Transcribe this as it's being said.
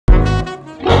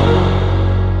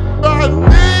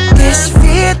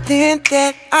feeling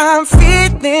that I'm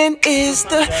feeling is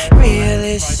the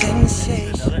realest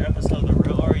sensation. Another episode of the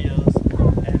Real Oreos,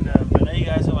 and I know you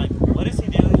guys are like, what is he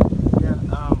doing? Yeah,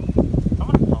 I'm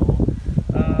on a poll.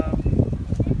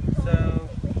 So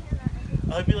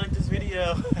I hope you like this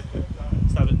video.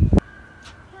 Stop it.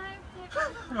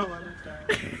 Oh, I'm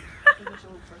sorry.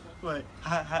 Wait,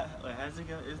 how does it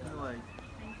go? Isn't it like,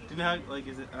 do you know how, like,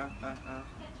 is it,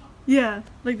 Yeah,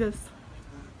 like this.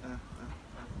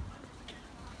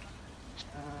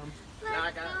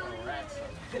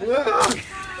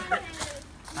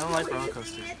 I don't like roller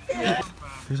coasters.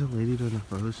 There's a lady doing a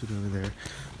photo shoot over there.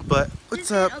 But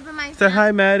what's up? Say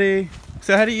hi, Maddie.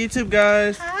 Say hi to YouTube,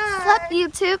 guys. What's up,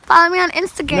 YouTube? Follow me on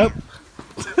Instagram. Nope.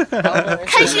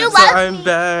 Cause you So love I'm me.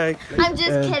 back. I'm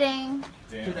just kidding.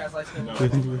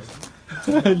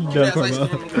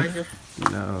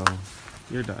 No,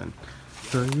 you're done.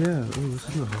 So yeah, ooh, this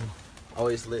is a hole.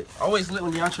 Always lit. Always lit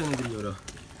when you're not in the video though.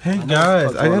 Hey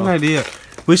guys, I got an idea.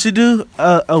 We should do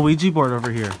a Ouija board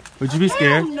over here. Would you be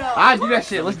scared? No. I do that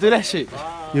shit. Let's do that shit.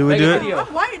 You would do it?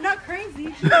 I'm white, not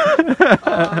crazy.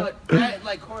 That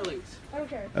like correlates. I don't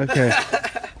care. Okay.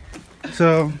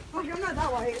 So I'm not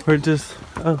that white. we're just.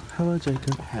 Oh, hello,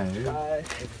 Jacob. Hey.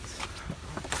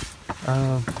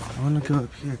 I want to go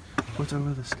up here. What's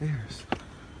under the stairs?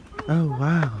 Oh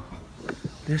wow,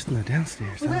 there's no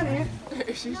downstairs. What's that, Aunt?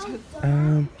 It's like a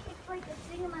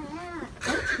thing in my hat. I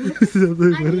need people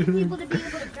to be able to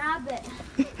grab it.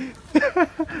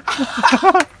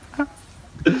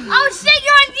 Oh shit,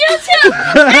 you're on YouTube!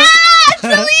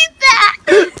 Delete that!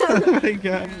 Oh my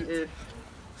god.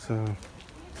 So,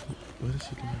 what is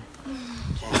she doing?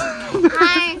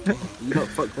 Hi. You know what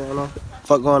fuck going on?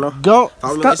 Fuck going on? Go!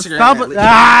 Follow me on Stop! Instagram Stop at with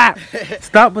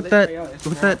stop with that!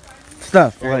 With that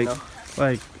stuff.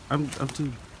 Like I'm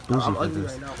too bougie I'm for ugly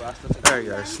this. right now, but I still take Alright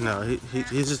guys, no,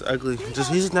 he's just ugly. He's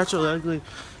just naturally ugly,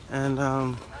 and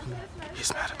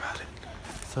he's mad about it.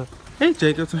 So hey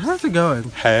Jacob, so how's it going?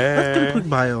 Let's get a Hey, quick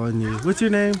bio on you. What's your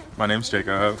name? my name's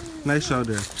Jacob. Nice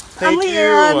shoulder. I'm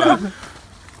Leanne.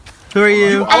 Who are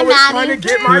you? I'm Maddie.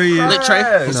 Who are you? Lit Trey.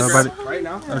 Nobody. Right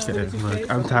now. Okay, look,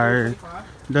 I'm tired.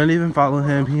 Don't even follow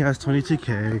him. He has 22K,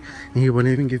 and he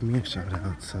wouldn't even give me a shout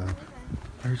out. So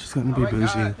we're just gonna be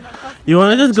bougie. You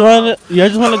wanna just go on? You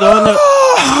just wanna go on?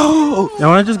 You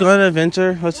wanna just go on an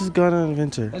adventure? Let's just go on an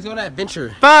adventure. Let's go on that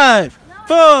adventure. 5,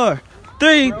 4,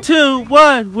 3, 2,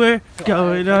 1. We're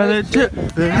going on a trip.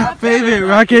 Our favorite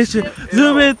rocket ship.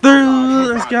 Zoom it through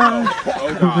the sky.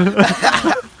 Oh god.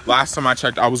 Last time I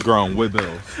checked, I was growing with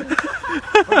bills. We're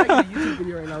making a YouTube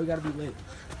video right now. We gotta be lit.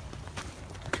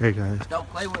 Okay, guys. Don't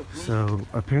play with me. So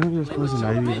apparently there's poison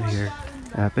ivy in here,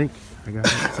 and I think I got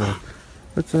it. So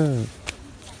what's up?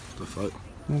 The fuck?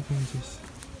 Nothing, just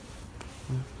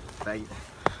Bag it.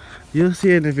 you'll see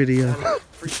it in the video.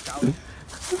 Free scouting.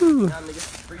 Ooh. Now niggas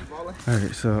free balling. All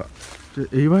right, so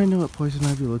anybody know what poison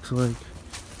ivy looks like?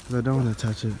 Cause I don't want to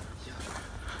touch it.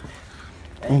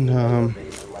 And I'm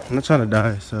not trying to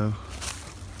die, so.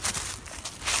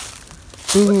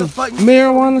 What the fuck?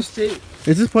 Marijuana. Shit.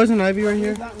 Is this poison ivy right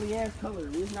here? It's not Leanne's color.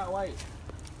 It's not white.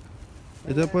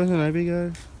 Is that poison ivy,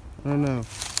 guys? I don't know.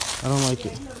 I don't like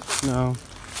it. No.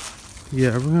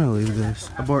 Yeah, we're gonna leave this.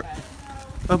 Abort.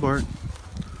 Abort.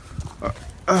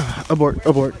 Abort.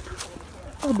 Abort.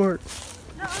 Abort.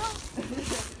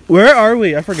 Where are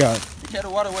we? I forgot. The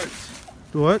kettle water works.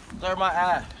 What? Claremont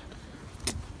Ave.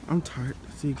 I'm tired.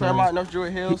 See, Claremont, guys. North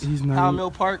Druid Hills. He's not Howell even-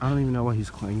 Mill Park. I don't even know why he's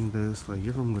claiming this. Like,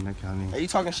 you're from Gwinnett County. Are you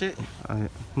talking shit? I'm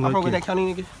I'm from Gwinnett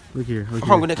County, nigga. Look here. Look I'm here.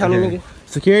 from Gwinnett County, Okay. nigga.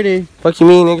 Security. Fuck you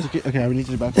mean, nigga? Okay, I need you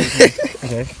to back up.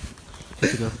 Okay.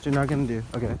 Let's go. What you're not gonna do.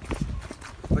 Okay.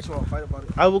 What you want to fight about it?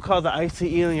 I will call the ICE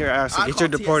on your ass and I get call you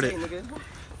deported.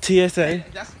 TSA, TSA.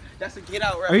 nigga. That's a get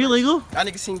out right. Are you legal? That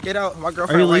nigga seen Get Out. My Are you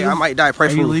girlfriend like, legal? I might die. Pray Are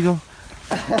for you me. legal?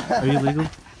 Are you legal?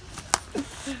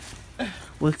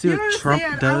 Let's see You what don't Trump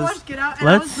understand. I does. watched Get Out, and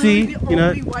I Let's was see. literally the You know.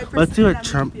 only white person Let's see in what that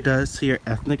Trump movie theater. does to your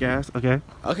ethnic ass. Okay.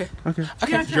 Okay. Okay.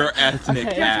 Yeah, Your ethnic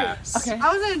Okay. ass. Okay.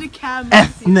 I was in a decab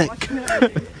Ethnic.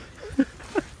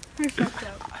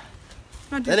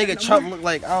 That nigga Trump look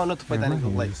like, I don't know what the fuck that nigga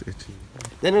look like.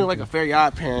 That nigga look like a Fairy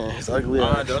Odd parent. It's ugly.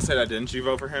 Don't say that. Didn't you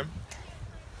vote for him?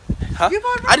 Huh? You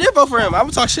voted for I did vote for him. I'm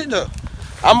gonna talk shit though.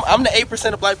 I'm the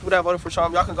 8% of black people that voted for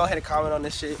Trump. Y'all can go ahead and comment on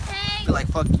this shit. Be like,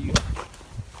 fuck you.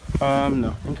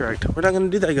 No, incorrect. We're not gonna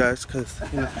do that, guys, because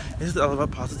you know this is all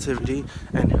about positivity,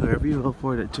 and whoever you vote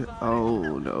for, that.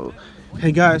 Oh no.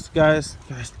 Hey guys, come here,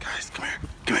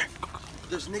 come here.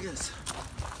 There's niggas.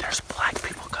 There's black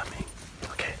people coming.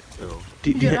 Okay.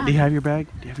 Do you have your bag?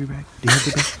 Do you have your bag? Do you have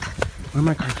the bag? Where are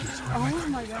my car keys? Where are my car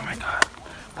keys? Oh my god.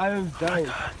 I'm dying.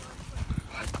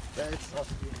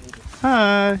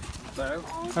 Hi.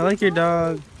 I like your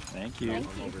dog. Thank you. Will you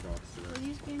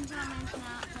screenshot my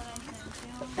snap that I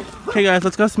sent you? Okay, guys,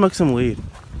 let's go smoke some weed.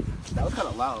 That was kind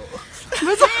of loud.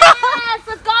 Yes,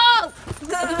 let's go!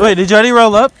 Wait, did you already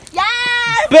roll up?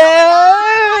 Yes!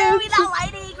 Babe! We not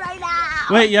lighting right now.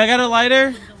 Wait, y'all got a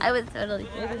lighter? I was totally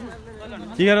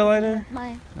You got a lighter?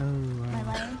 my Oh,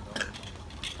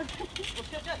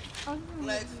 wow.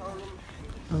 lighting.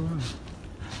 Oh, wow.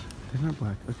 They're not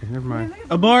black. Okay, never mind.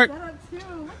 Abort!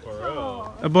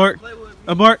 Abort!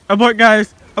 Abort! Abort,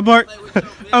 guys! Abort!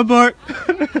 Abort!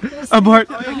 Abort!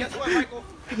 Oh, yeah, guess what, Michael?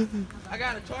 I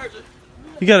got a charger.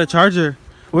 You got a charger.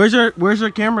 Where's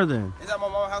your camera then? It's at my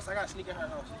mom's house. I got to sneak in her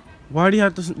house. Why do you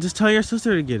have to just tell your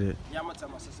sister to get it? Yeah, I'm going to tell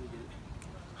my sister to get it.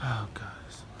 Oh,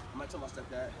 guys. I'm going to tell my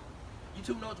stepdad.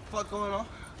 YouTube know what the fuck going on?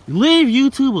 Leave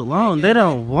YouTube alone. They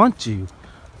don't want you.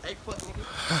 Hey, fuck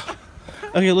nigga.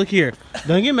 Okay, look here.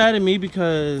 Don't get mad at me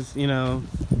because, you know,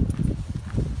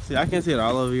 see, I can see it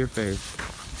all over your face.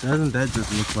 Doesn't that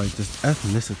just look like just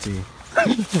ethnicity?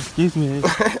 Excuse me.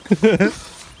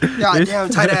 God damn,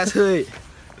 tight ass hood.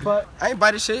 But I ain't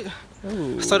buy this shit.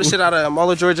 Ooh. Stole this shit out of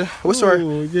Muller, Georgia. What's her?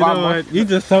 Ooh, you know what? You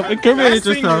just self-incriminated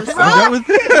yourself. So that was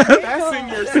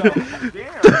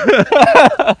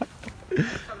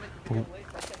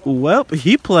well,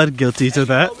 he pled guilty to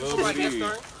that.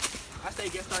 I say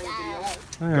guest star in your video.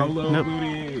 All right.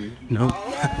 Nope. Nope.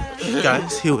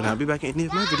 Guys, he will not be back in any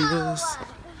of my videos.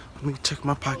 Let me check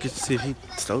my pockets to see if he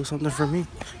stole something from me.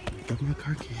 Got my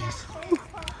car keys.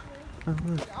 Oh,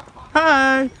 look.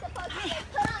 Hi.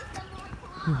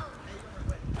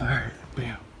 Alright,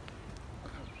 bam.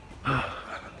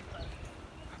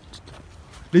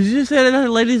 Did you just say that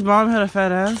lady's mom had a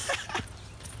fat ass?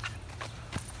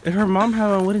 If her mom had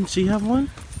one, wouldn't she have one?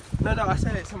 No, I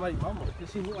said it somebody's mama.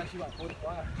 Because she looked like she about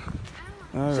 45.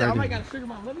 Shit, I might got a sugar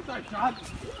mom. Let me start jogging.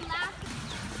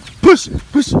 Push it,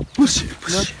 push it, push it,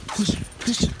 push it, push it,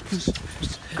 push it, push it.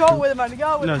 Go with it, man.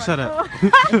 Go with it. No, man. shut up.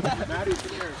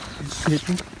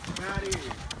 Sleeping?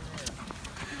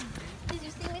 Did you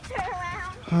see me turn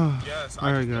around? Yes.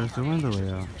 Alright guys, they're on the way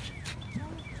out.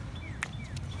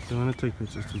 They want to take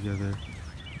pictures together.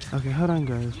 Okay, hold on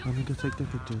guys. Let me go take the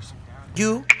pictures.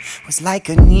 You was like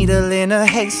a needle in a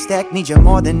haystack. Need you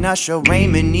more than Usher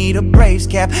Raymond. Need a Braves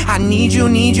cap. I need you,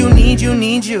 need you, need you,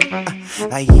 need you.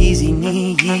 Like Yeezy,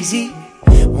 need Yeezy.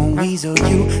 Won't weasel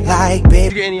you like Did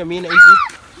baby. you get any of me in the AC?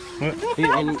 What?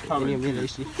 Any of me in the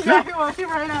AC? Yeah, come on,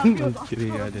 right now. I'm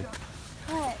kidding, I did.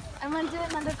 What? I'm gonna do it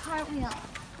another cartwheel.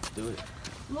 Do it.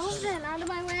 Move it out of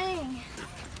my way.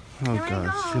 Oh Here I god,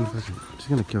 go. she's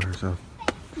gonna kill herself.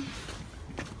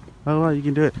 Oh well, you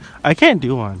can do it. I can't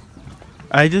do one.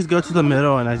 I just go to the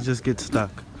middle and I just get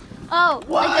stuck. Oh,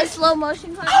 like a slow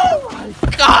motion cartwheel?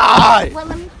 God! Well,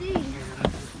 let me see.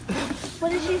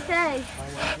 What did she say?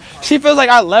 She feels like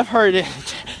I left her to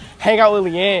hang out with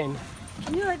Leanne.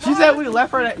 You like, She said we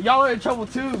left her. Y'all are in trouble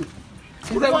too.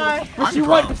 She said Why? but she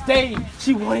wanted to stay.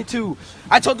 She wanted to.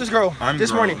 I told this girl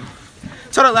this morning.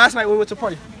 Told her last night when we went to a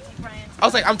party. I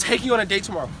was like, I'm taking you on a date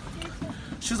tomorrow.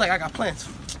 She was like, I got plans.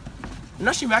 You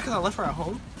know she mad because I left her at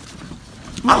home?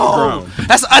 Oh,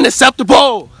 that's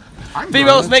unacceptable.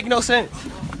 Females make no sense.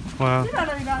 Wow. You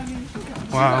don't got me.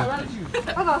 Wow.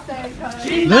 I'm not saying cause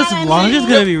This vlog is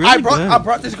gonna be really I good.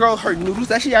 brought this girl her noodles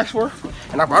that she asked for,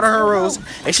 and I brought her rolls,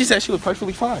 and she said she was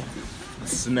perfectly fine.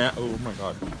 Snap. Oh my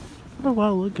god. What a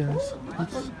wild look, guys.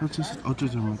 Let's just ultra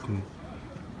zoom real quick.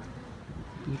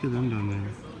 Look at them down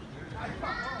there.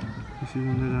 You see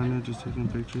them down there just taking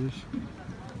pictures?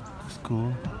 It's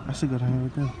cool. I should go down there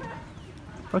with them.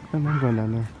 Fuck them, I'm going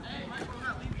down there.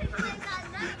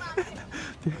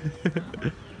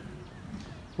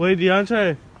 Wait,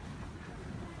 DeAndre.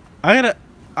 I gotta.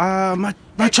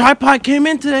 My tripod came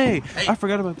in today. Hey, I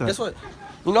forgot about that. Guess what?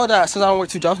 You know that since I don't work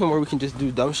 2 jobs no more, we can just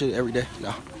do dumb shit every day.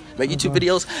 No. Make YouTube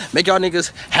videos, make y'all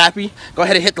niggas happy. Go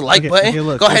ahead and hit the like button.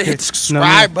 look, Go ahead and hit the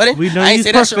subscribe button. We don't I ain't use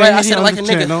say that shit right. I said it like a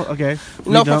profanity on nigga. this channel,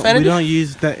 okay. No profanity? We don't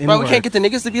use that anymore. Bro, we can't get the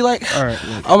niggas to be like, Alright,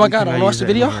 look, oh my we god, I cannot don't watch use the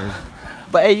that video. N-word.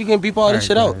 But hey, you can beep all this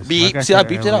shit Alright, out. guys, Beep. like I See, I said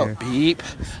beeped it earlier. out. Beep.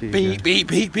 See, Beep, guys. beep,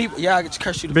 beep, beep. Yeah, I just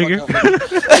cursed you the Bigger?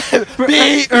 fuck out.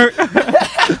 Beep.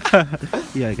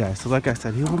 Yeah, guys. So like I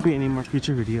said, he won't be any more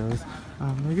future videos.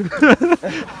 Oh,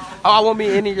 I won't be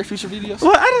in any of your future videos.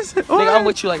 What? I just. Nigga, I'm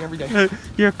with you like every day.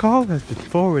 Your call has been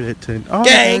forwarded to. Oh,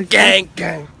 Gang, okay. gang,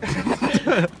 gang.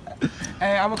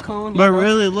 Hey, I'm a coon. But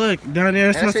really, look down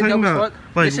there. That's And what that I'm shit talking dumb as about.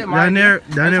 fuck. Like This shit down mine. there,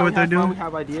 That's down there, how what we they're have fun, doing. We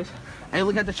have ideas. Hey,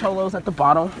 look at the cholos at the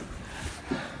bottom.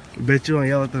 Bet you won't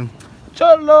yell at them.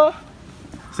 Cholo,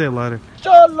 Say it louder.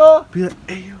 cholo. Be like,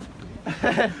 hey yo.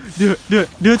 Do it, do it,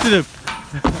 do it to them.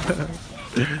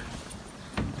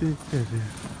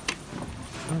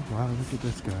 Oh wow, look at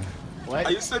this guy. What? I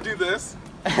used to do this.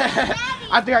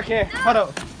 I think I can. Hold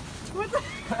up.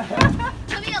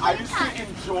 I used to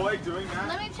enjoy doing that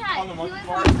Let me try. on the monkey He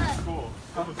bar was in on the- school.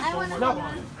 It was I so wanna much go fun.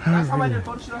 on. Last time I did a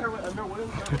photo shoot on her with Amber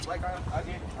Williams, like I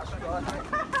showed you last night.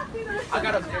 I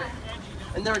got up there.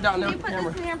 And never down there Can you with the put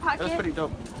camera. this in your That was pocket? pretty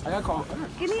dope. I gotta call him.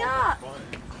 Give me up.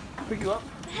 Pick you up.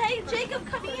 Hey, Jacob,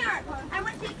 come here. I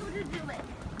want Jacob to do it.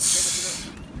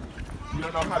 You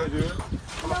don't know how to do it?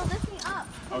 No, lift me up.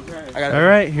 Okay. I got All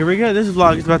right, here we go. This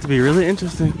vlog is about to be really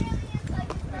interesting.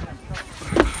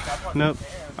 Nope.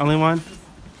 Only one?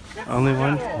 Only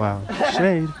one? Wow.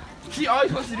 Shade. She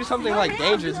always wants to do something like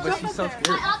dangerous, but she's so scared.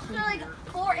 My ups are like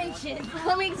 4 inches.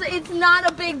 That means it's not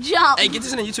a big jump. Hey, get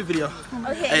this in a YouTube video.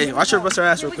 Okay. Hey, watch her bust her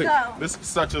ass real Here we quick. go. This is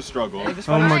such a struggle. Just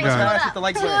Oh my bust her God. ass with the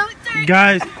like button. 2, 3.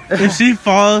 Guys, if she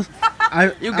falls,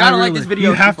 You gotta like this video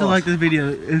You if she have to falls. like this video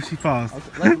if she falls.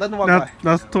 Let them walk by.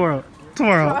 That's twirl.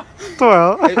 Twirl.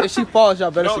 Twirl. If she falls,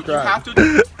 y'all better No, you subscribe. have to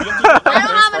do it. I don't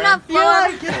have enough floor.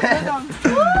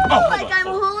 Oh, Like I'm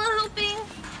hula hooping.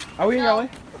 Are we in your way?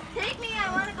 Take me.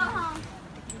 I want to go home.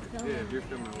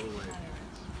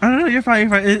 I don't know, you're fine, you're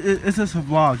fine. It's just a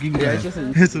vlog. You can Yeah, go. it's just a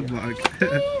It's a vlog.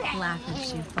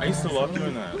 I used to love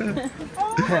doing that.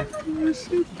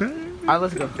 Alright,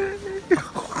 let's go.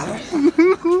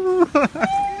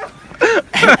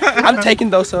 I'm taking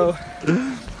those, so.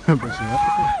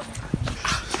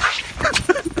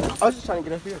 I was just trying to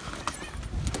get up here.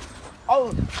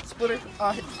 Oh, splitter. You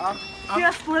got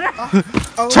a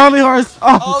splitter? Charlie horse.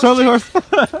 Oh, Charlie horse. Yeah,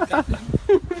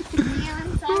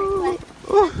 I'm sorry,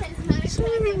 but since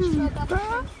management broke up,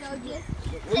 I'm still just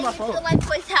taking it to the white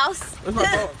boy's house. Where's my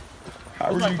phone? How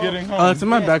are you getting home? Oh, it's in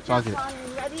my back pocket.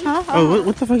 Ready? Oh,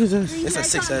 what the fuck is this? It's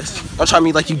a 6S. Don't try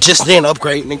me like you just didn't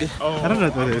upgrade, nigga. Oh, I don't know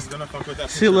what that I was is. gonna fuck with that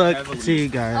See, picture look, heavily. see,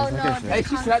 guys. Oh, Like no. I Hey, said,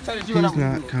 she Snapchatted you and he's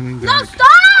not coming No, back. stop!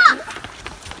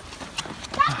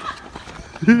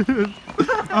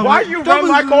 Why you run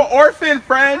like an orphan,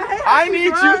 friend? I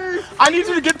need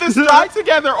you to get this strike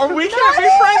together, or we can't be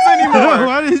friends anymore.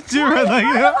 Why did she run like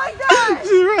that?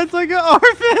 She runs like an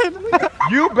orphan.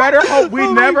 You better hope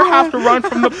we never have to run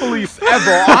from the police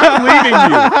ever. I'm leaving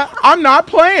you. I'm not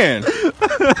playing.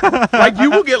 Like, you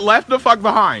will get left the fuck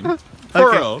behind. For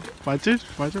Okay. real. Watch it.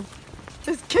 Watch it.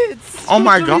 It's kids. Oh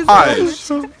my gosh.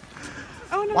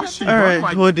 Oh, no, Why she All run right.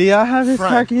 like Well, do y'all have his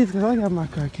Frank. car keys? Because I got my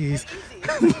car keys.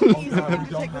 Take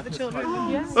with the children.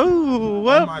 Yes. Ooh, Oh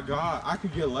well. my god, I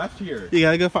could get left here. You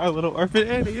gotta go find a little orphan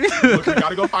Annie. Look, we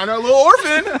gotta go find our little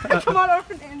orphan. Come on,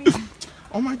 Orphan Andy.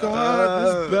 Oh my god,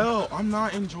 this bell. I'm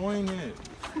not enjoying it.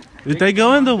 Did they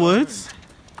go in the woods?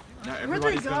 Now Where'd they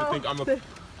everybody's gonna go? think I'm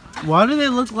a. Why do they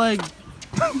look like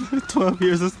 12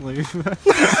 years a slave?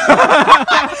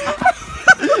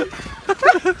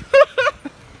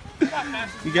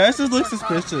 You guys just look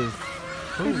suspicious.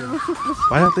 Why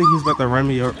do I think he's about to run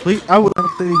me over? Please, I would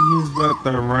think he's about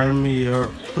to run me over.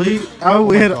 Please, I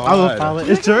will God. file an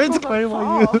insurance claim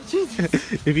on you.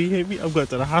 If you hit me, I'm going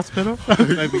to the hospital.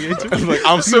 I'd be injured. Like,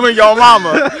 I'm suing your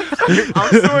mama. I'm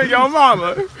suing your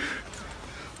mama.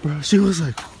 Bro, she was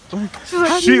like,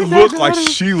 She looked like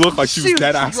she was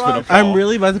dead ass gonna fall. I'm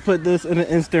really about to put this in an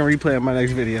instant replay in my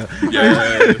next video.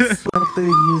 Yes. I think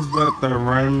he's about to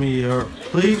run me over.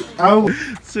 Please,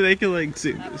 so they can like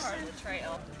see this. Ew,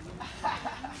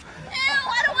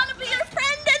 I don't want to be your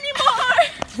friend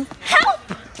anymore. Help!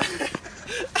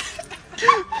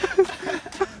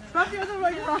 Stop the other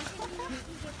way around.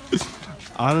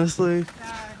 Honestly,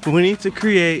 we need to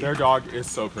create. Their dog is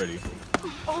so pretty.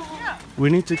 We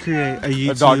need to create a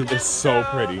The dog YouTube is so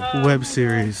pretty. web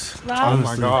series. Oh my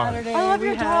Honestly. god. I love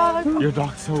your dog. Your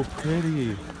dog's so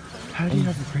pretty. How do you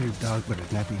have a pretty dog with a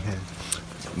nappy head?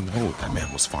 No, that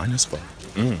man was fine as fuck.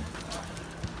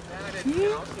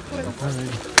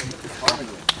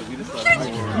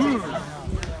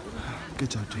 Good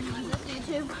job, Jacob.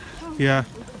 Yeah.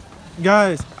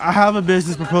 Guys, I have a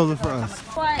business proposal for us.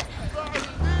 What?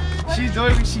 She's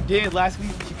doing what she did last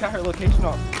week. She cut her location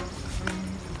off.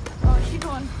 Oh, she's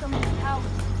going to someone's house.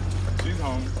 She's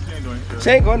home. She ain't doing shit. She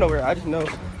ain't going nowhere. I just know.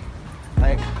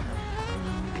 Like,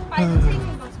 Why is it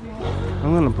taking us more?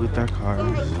 I'm gonna boot that car.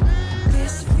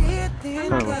 This feeling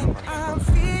that I'm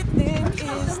feeling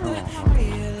is the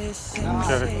realest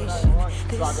sensation.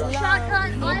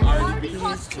 Shotgun, I already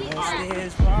caught Steve.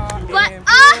 But,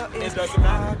 It doesn't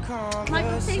matter.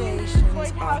 Michael's taking me to the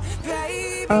boy's house.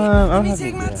 I'm happy.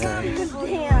 Take my time and hold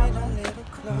Damn. it a little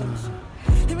closer.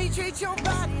 Let me treat your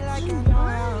body like I know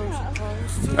how I'm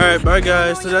supposed to. Alright, bye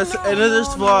guys. So that's the end of this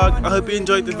vlog. I hope you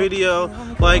enjoyed the video.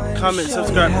 Like, comment,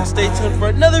 subscribe, and stay tuned for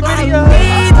another video.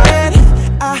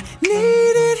 I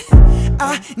need it,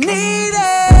 I need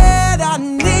it, I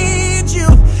need you,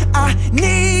 I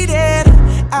need it.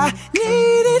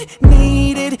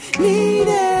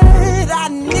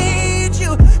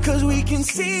 can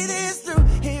see this through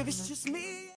if it's just me.